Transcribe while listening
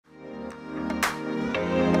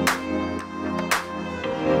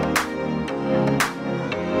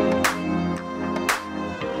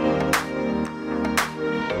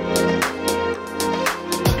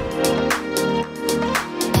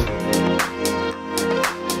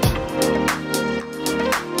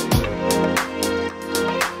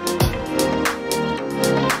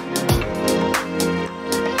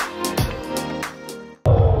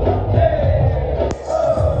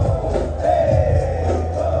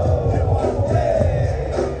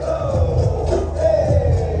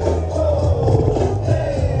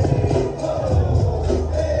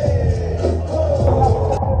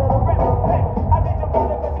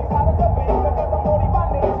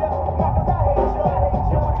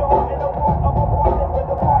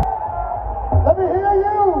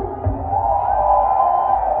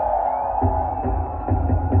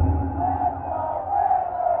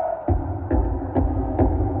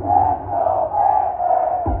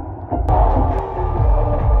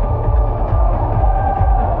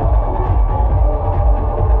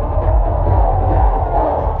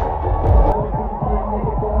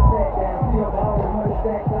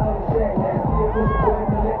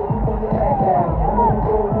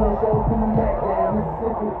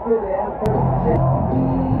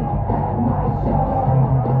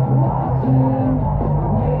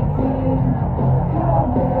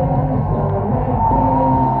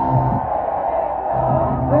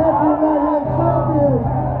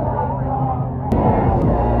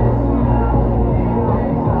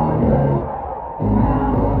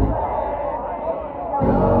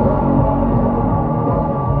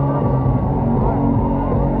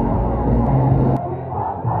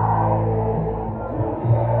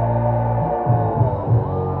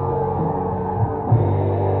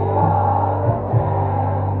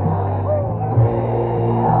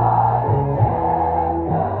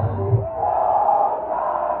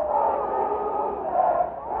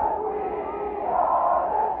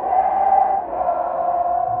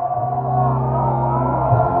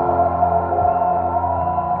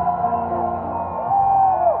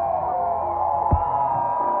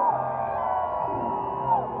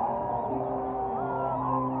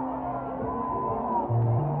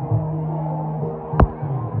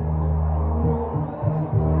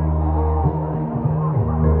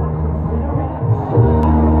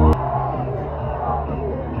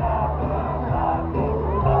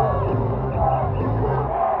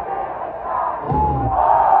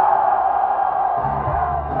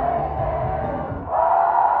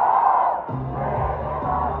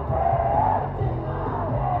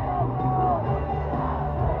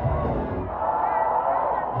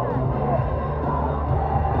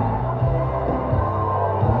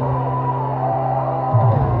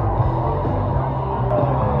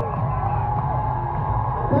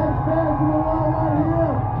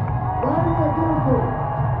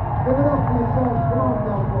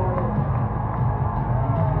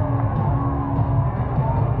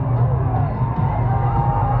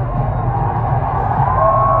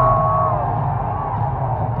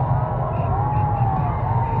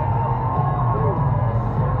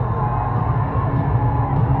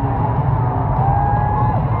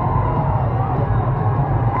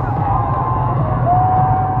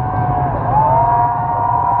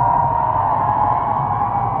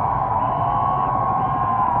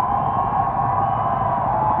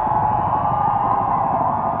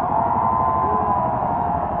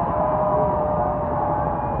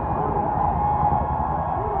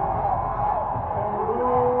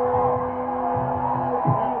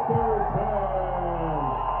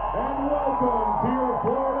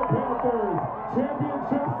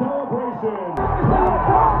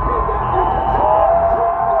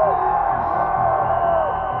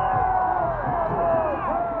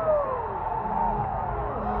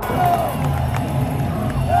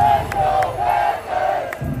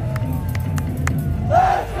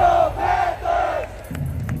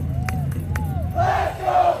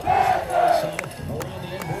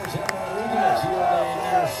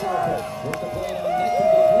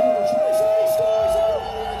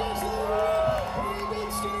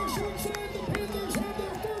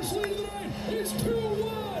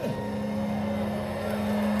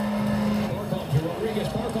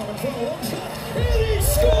Barkov in front of one shot, and he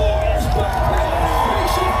scores! Barkov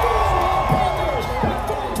makes it 4-1 Panthers with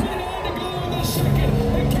 4:29 to go in the second.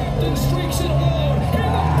 The captain streaks it alone,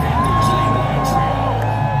 and the Panthers lead that trio.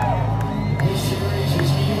 This series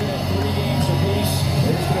is even at 3 games apiece.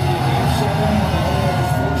 There's going to be a game 7, and the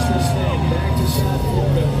Oilers force this thing back to South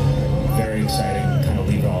Florida. Very exciting, kind of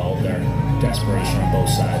leave it all out there. Desperation on both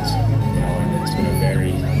sides, you know, and it's been a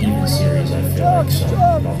very even series, I feel like, so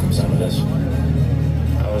it all comes down to this.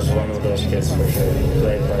 I was one of those kids for sure. He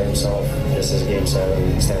played by himself. This is Game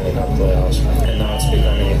 7, Stanley Cup playoffs. And now it's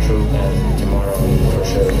becoming a truth, and tomorrow, for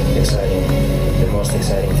sure, exciting. The most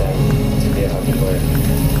exciting time to be a hockey player.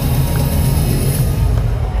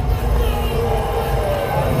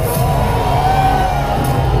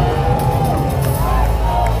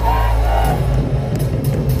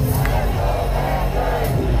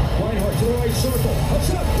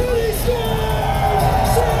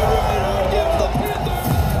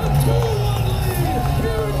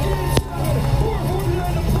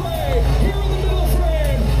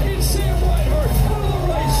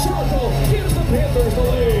 Panthers the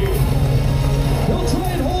lead. They'll try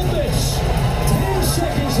and hold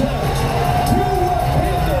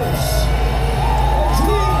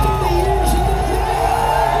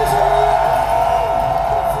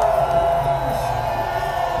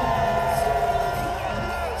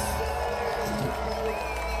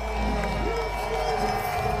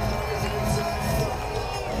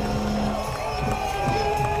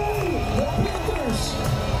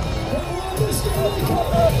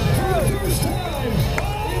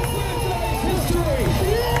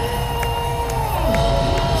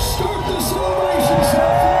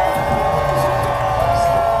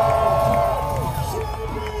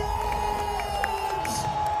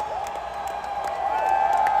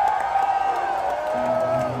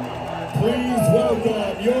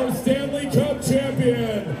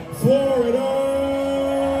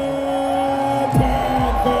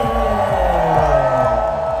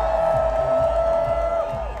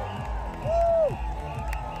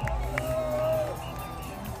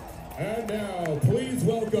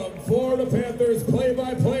Panthers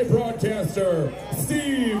play-by-play broadcaster,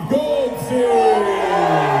 Steve Goldstein.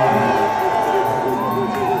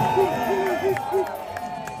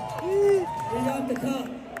 We got the cup.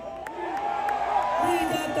 We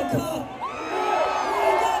got the cup. We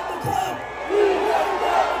got the cup. We got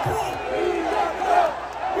the cup. We got the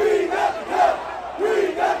cup. We got the cup.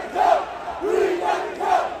 We got the cup. We got the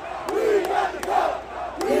cup. We got the cup.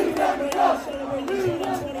 We got the cup. Celebrate the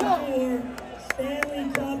 2024 Stanley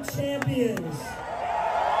Cup champions.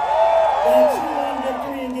 That 2-1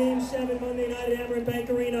 victory in Game 7 Monday night at Amerant Bank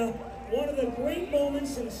Arena. One of the great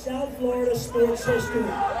moments in South Florida sports history.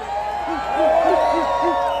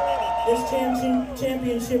 This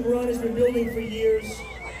championship run has been building for years.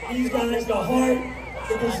 These guys, the heart,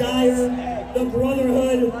 the desire, the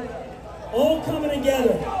brotherhood, all coming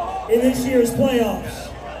together in this year's playoffs.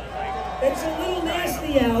 It's a little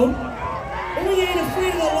nasty out, but we ain't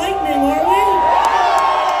afraid of the lightning, are we?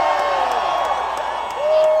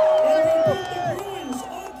 And we beat the Bruins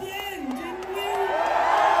again, didn't we?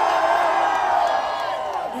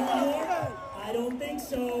 New York? I don't think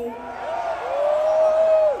so.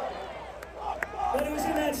 But it was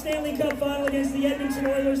in that Stanley Cup final against the Edmonton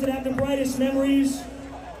Oilers that have the brightest memories.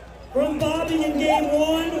 From Bobby in Game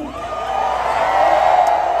 1,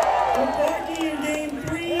 from Barky in Game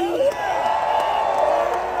 3.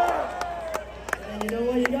 And you know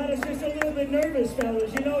what? You got us just a little bit nervous,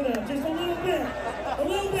 fellas. You know that. Just a little bit. A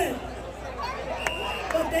little bit.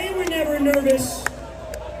 But they were never nervous.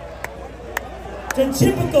 The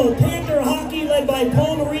typical Panther hockey led by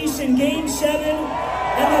Paul Maurice in Game 7.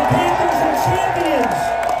 And the Panthers are champions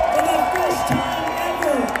for the first time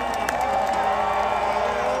ever.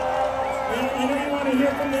 Now, I know you want to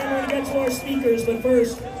hear from them when we get to our speakers, but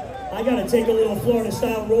first, I got to take a little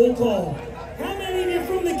Florida-style roll call. How many of you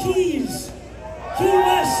from the Keys? Key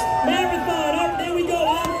West Marathon. Up there we go.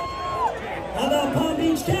 How about Palm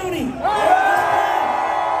Beach County?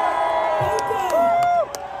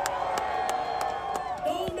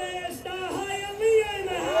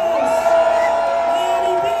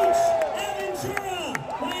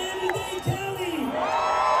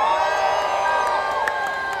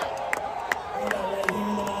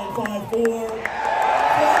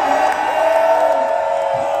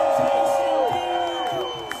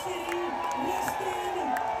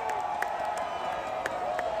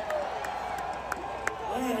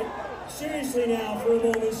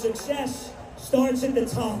 Success starts at the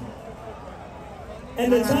top.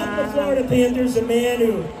 And the top of the Florida Panthers, a man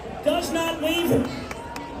who does not waver.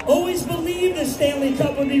 Always believed the Stanley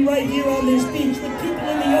Cup would be right here on this beach with people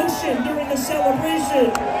in the ocean during the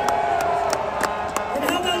celebration. And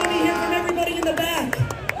how about let me hear from everybody in the back,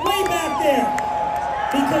 way back there.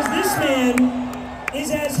 Because this man is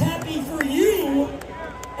as happy for you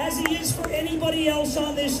as he is for anybody else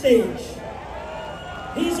on this stage.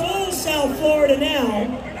 He's all South Florida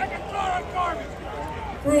now.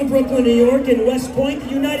 Through Brooklyn, New York, and West Point,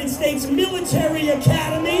 the United States Military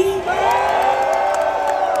Academy.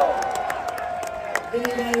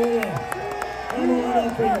 Come on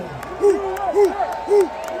up here.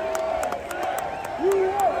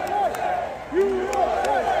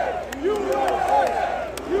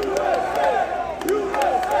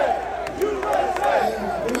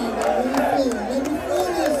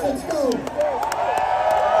 Let's go.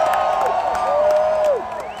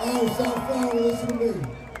 Oh, South Florida, listen to me.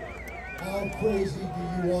 How crazy do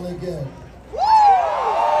you want to get?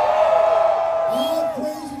 How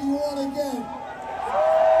crazy do you want to get?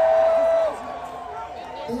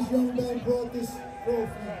 These young men brought this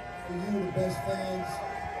trophy for you, the best fans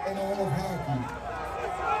in all of hockey.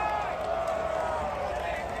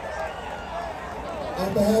 On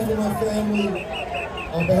behalf of my family,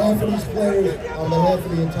 on behalf of these players, on behalf of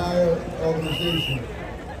the entire organization,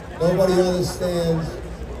 nobody understands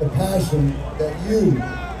the passion that you,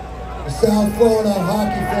 the South Florida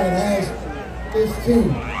hockey fan, has this team.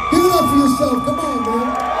 Give it up for yourself. Come on, man.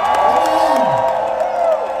 Come on.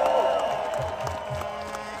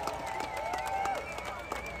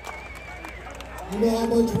 You know how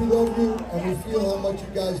much we love you, and we feel how much you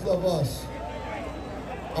guys love us.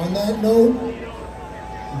 On that note,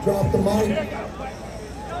 you drop the mic.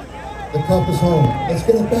 The cup is home. Let's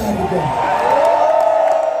get it back again.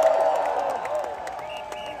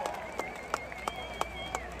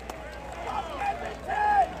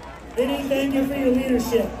 Vinny, thank you for your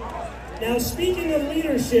leadership. Now, speaking of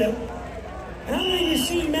leadership, how many of you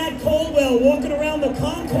see Matt Caldwell walking around the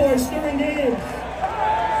concourse during games?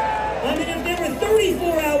 I mean, if there were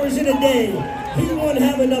 34 hours in a day, he wouldn't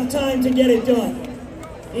have enough time to get it done.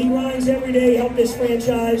 He grinds every day, help this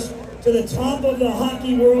franchise to the top of the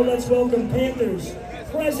hockey world. Let's welcome Panthers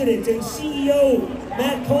President and CEO,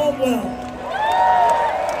 Matt Caldwell.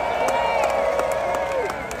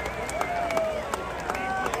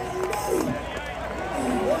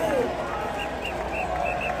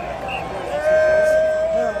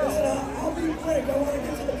 I'll be quick. I want to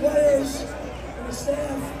get to the players and the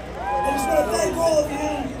staff. I just want to thank all of you.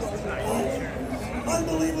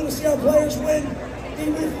 Unbelievable to see our players win.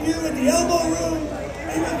 Be with you in the elbow room.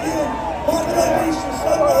 Be with you in Barkov Beach, to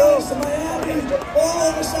Sunrise, to Miami, all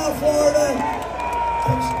over South Florida.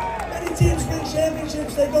 Many teams win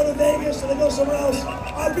championships. They go to Vegas or they go somewhere else.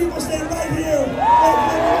 Our people stay right here.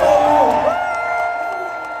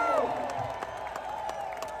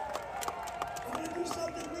 I'm going to do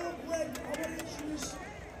something real quick. I want to introduce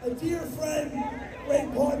a dear friend,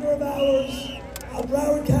 great partner of ours.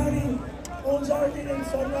 Broward County owns our arena in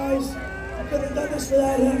Sunrise. I couldn't have done this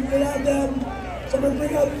without them. So I'm going to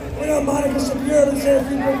bring up Monica Sapir and say a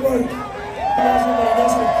few quick words. He does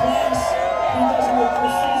it with class. He does it with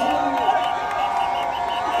precision.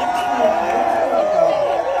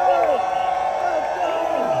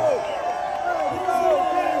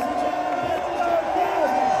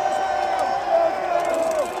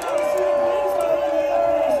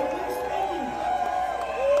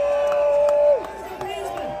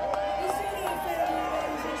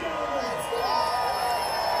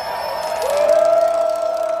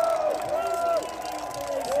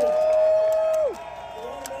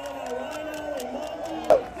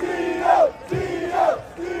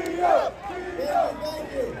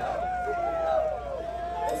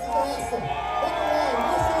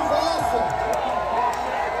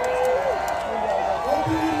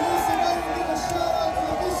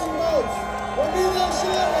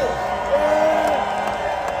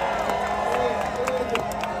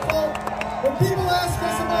 When people ask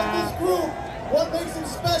us about this group, what makes them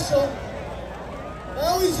special, I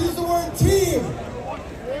always use the word team,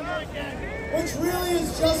 which really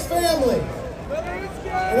is just family.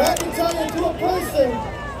 And I can tell you to a person,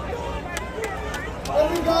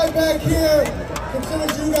 every guy back here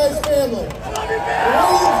considers you guys family.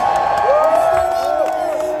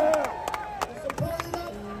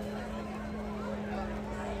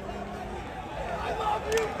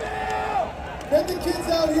 Get the kids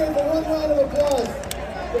out here for one round of applause.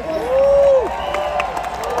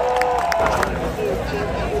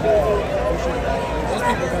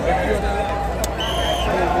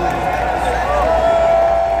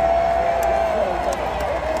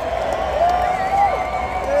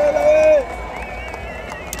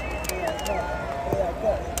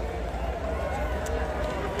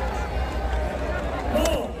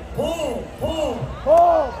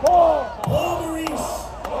 Paul Maurice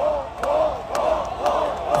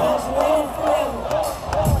has waited forever.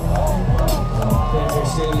 Panther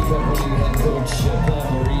Stanley Cup winning head coach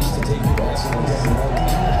Paul Maurice to take you back to the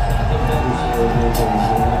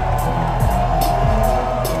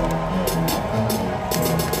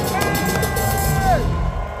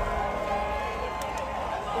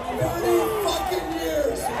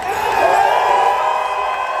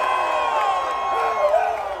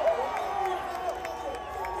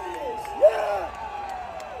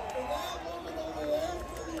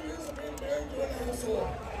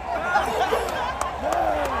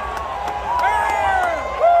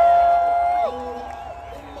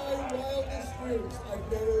I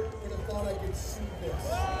never would have thought I could see this.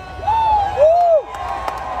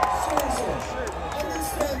 Seriously,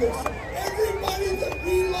 understand this. Everybody that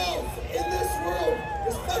we love in this room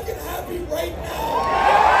is fucking happy right now.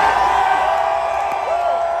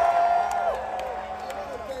 I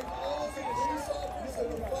want to thank all of the police officers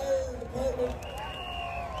and the fire department,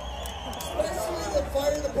 especially the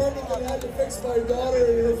fire department that had to fix my daughter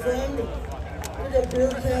and her friend. Took a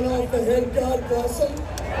beer can off the head, God bless them.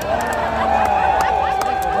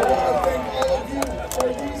 I want to thank all of you for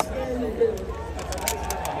at least being here,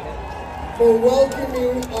 for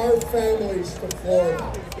welcoming our families to Florida.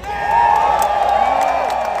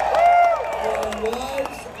 Our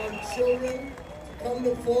wives, our children, to come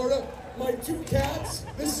to Florida. My two cats,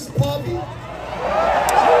 this is Poppy. This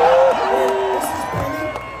is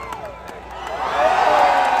Penny.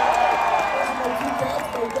 Those are my two cats.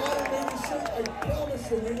 My daughter made the shirt. I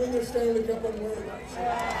promise you, we win the Stanley Cup, I'm wearing that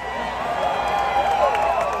shirt.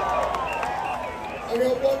 I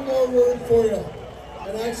got one more word for you,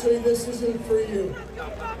 and actually this isn't for you.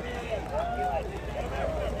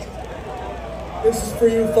 This is for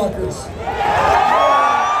you fuckers.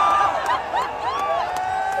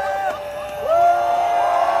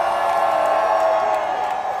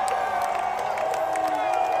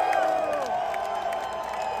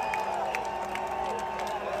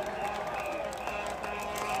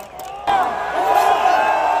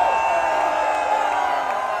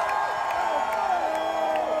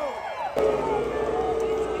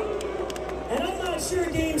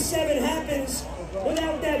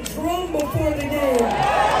 without that drum before the game.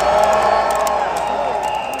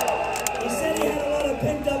 He said he had a lot of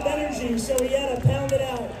pent-up energy, so he had to pound it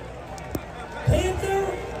out. Panther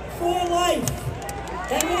for life.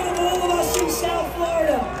 And one of all of us in South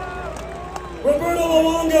Florida, Roberto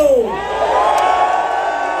Luongo.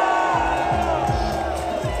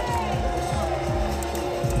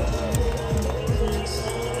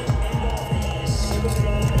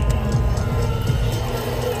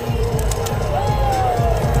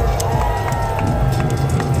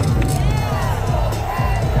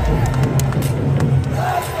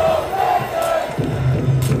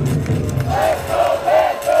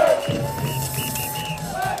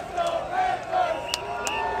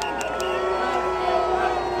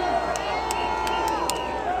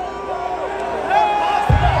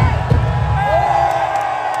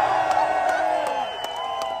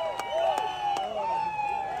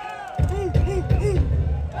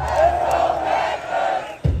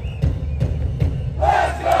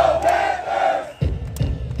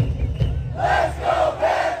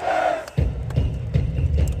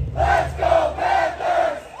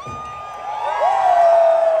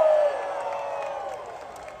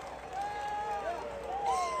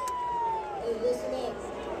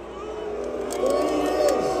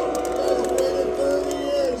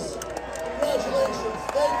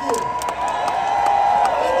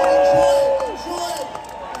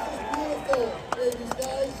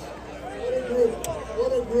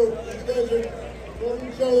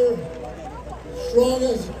 Strong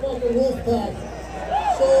as a fucking wolf pack.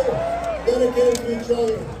 So dedicated to each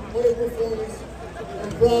other. What a performance.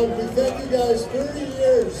 I'm proud. We thank you guys. 30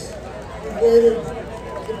 years we've waited.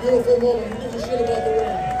 It's a beautiful moment. Who gives a shit about the ring? I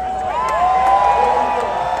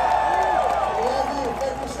love you.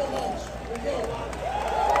 Thank you so much. Here we go.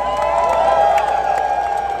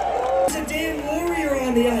 He's a damn warrior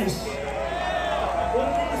on the ice.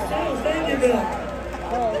 Thank you, Bill.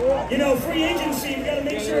 You know, free agency, you gotta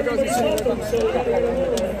make sure everybody's welcome, so we gotta get a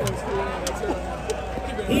little bit.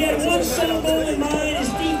 He had one sole goal in mind, his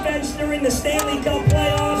defense during the Stanley Cup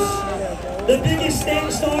playoffs. The biggest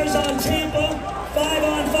stars on Tampa,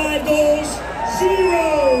 5-on-5 goals,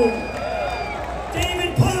 0.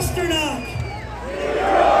 David Pasternak,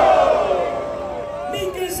 0.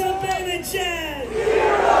 Mika Zibanejad,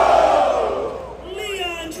 0.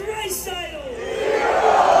 Leon Draisaitl,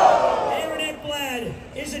 0. Aaron Ekblad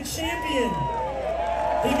is a champion.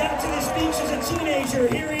 He got to this beach as a teenager.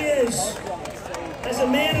 Here he is, as a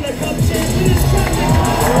man in a cup champion.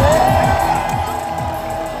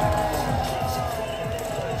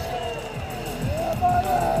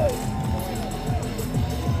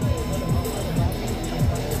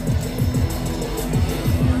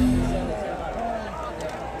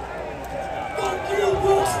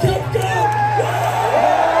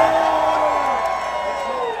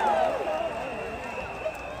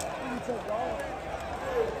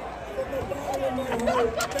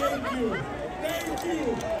 Thank you. Thank you.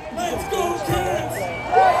 Let's go, Cats!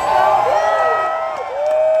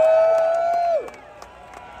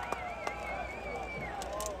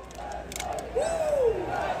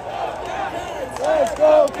 Let's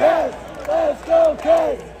go, Cats! Let's go,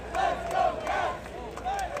 Cats!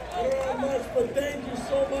 I don't have much, but thank you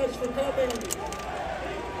so much for coming.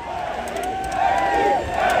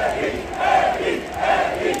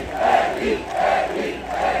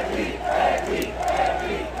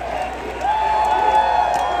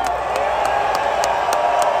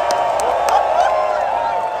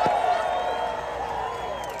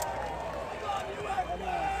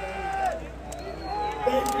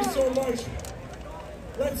 Thank you so much.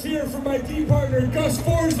 Let's hear from my team partner, Gus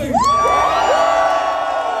Forsling.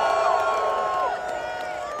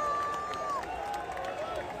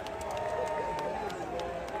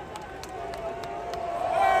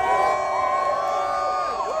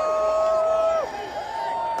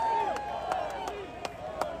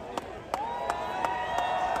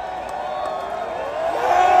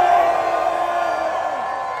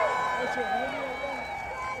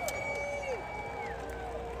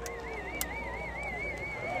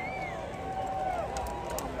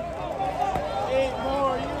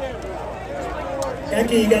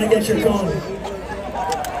 Becky, you gotta get your cone.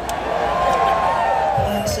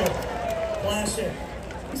 Classic. Classic.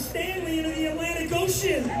 Stanley into the Atlantic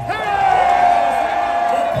Ocean. The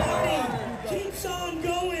party keeps on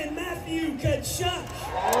going. Matthew Tkachuk.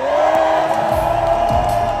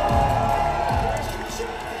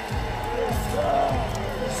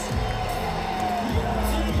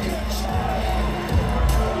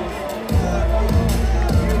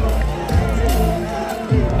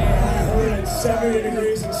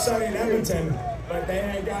 Degrees and sunny in Edmonton. but they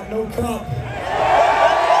ain't got no cup.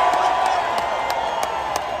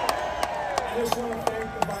 I just want to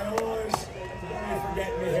thank the Violas for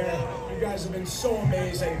getting me here. You guys have been so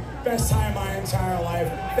amazing. Best time of my entire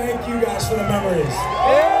life. Thank you guys for the memories.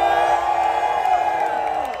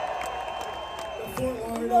 The Fort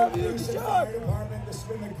Lauderdale Police and Fire Department, this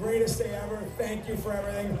has been the greatest day ever. Thank you for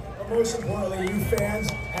everything. But most importantly, you fans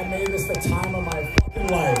have made this the time of my fucking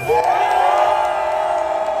life.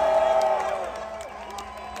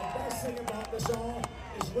 The best thing about this all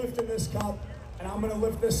is lifting this cup. And I'm going to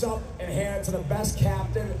lift this up and hand it to the best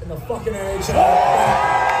captain in the fucking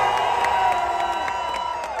NHL.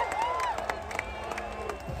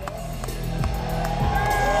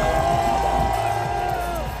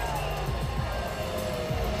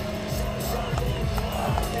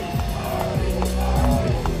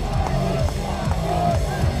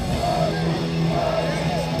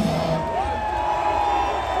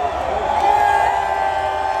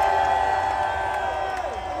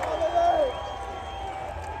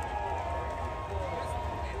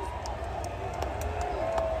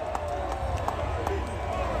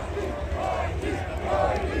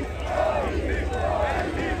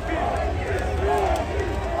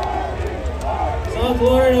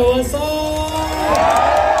 Florida, what's up?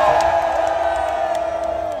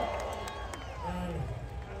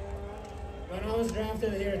 When I was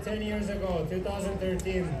drafted here 10 years ago,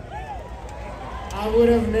 2013, I would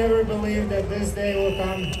have never believed that this day will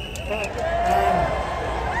come.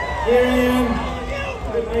 Here I am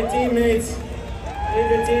with my teammates, with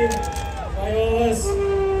the team, Violas,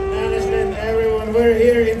 management, everyone. We're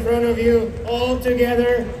here in front of you, all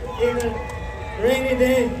together in a rainy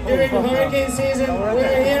day during hurricane season.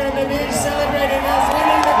 We're here on the beach celebrating us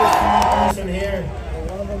winning the person here.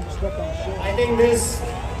 I think this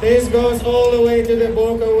goes all the way to the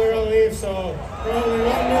Boca where I live, so probably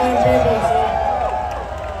 1 million people. So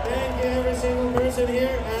thank you every single person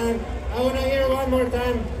here, and I want to hear one more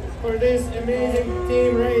time for this amazing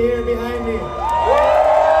team right here behind me.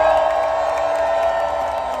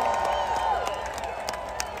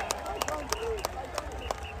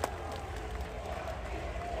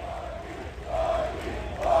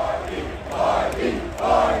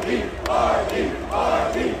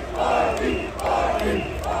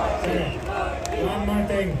 1 more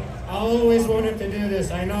thing. I always wanted to do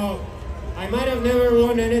this. I know I might have never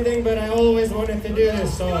won anything, but I always wanted to do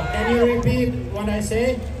this. So can you repeat what I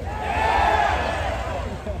say?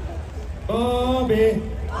 Bobby.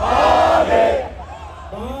 Bobby.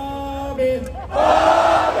 Bobby.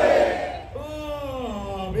 Bobby.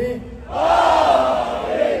 Bobby.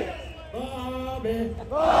 Bobby. Bobby.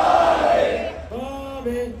 Bobby.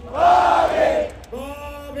 Bobby. Bobby.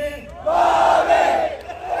 Bobby. Bobby.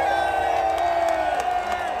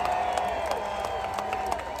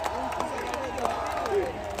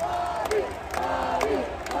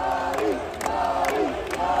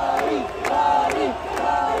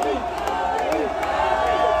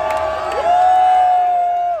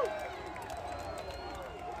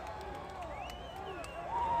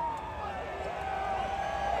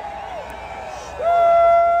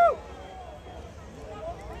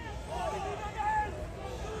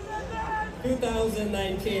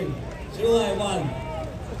 2019, July 1,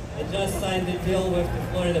 I just signed a deal with the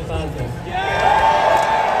Florida Panthers. In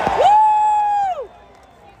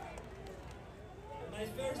my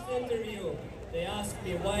first interview, they asked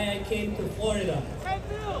me why I came to Florida.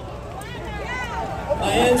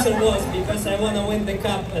 My answer was because I want to win the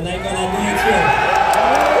cup and I'm going to do it here.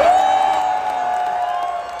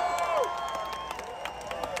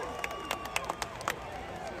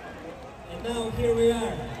 And now here we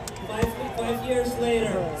are. Five years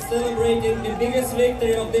later, celebrating the biggest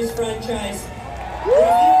victory of this franchise. With you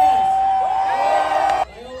guys,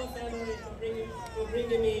 my whole family for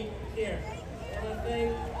bringing me here. I want to thank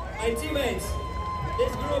my teammates.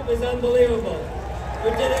 This group is unbelievable. We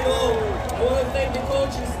did it all. I want to thank the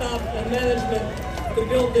coaching staff and management to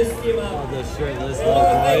build this team up. I want to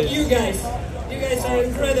thank you guys. You guys are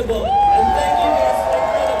incredible. And thank you guys for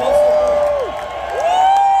incredible support.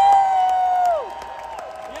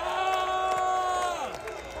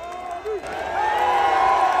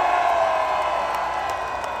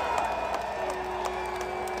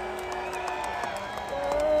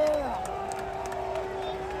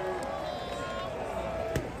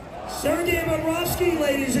 Sergei Bobrovsky,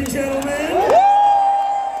 ladies and gentlemen.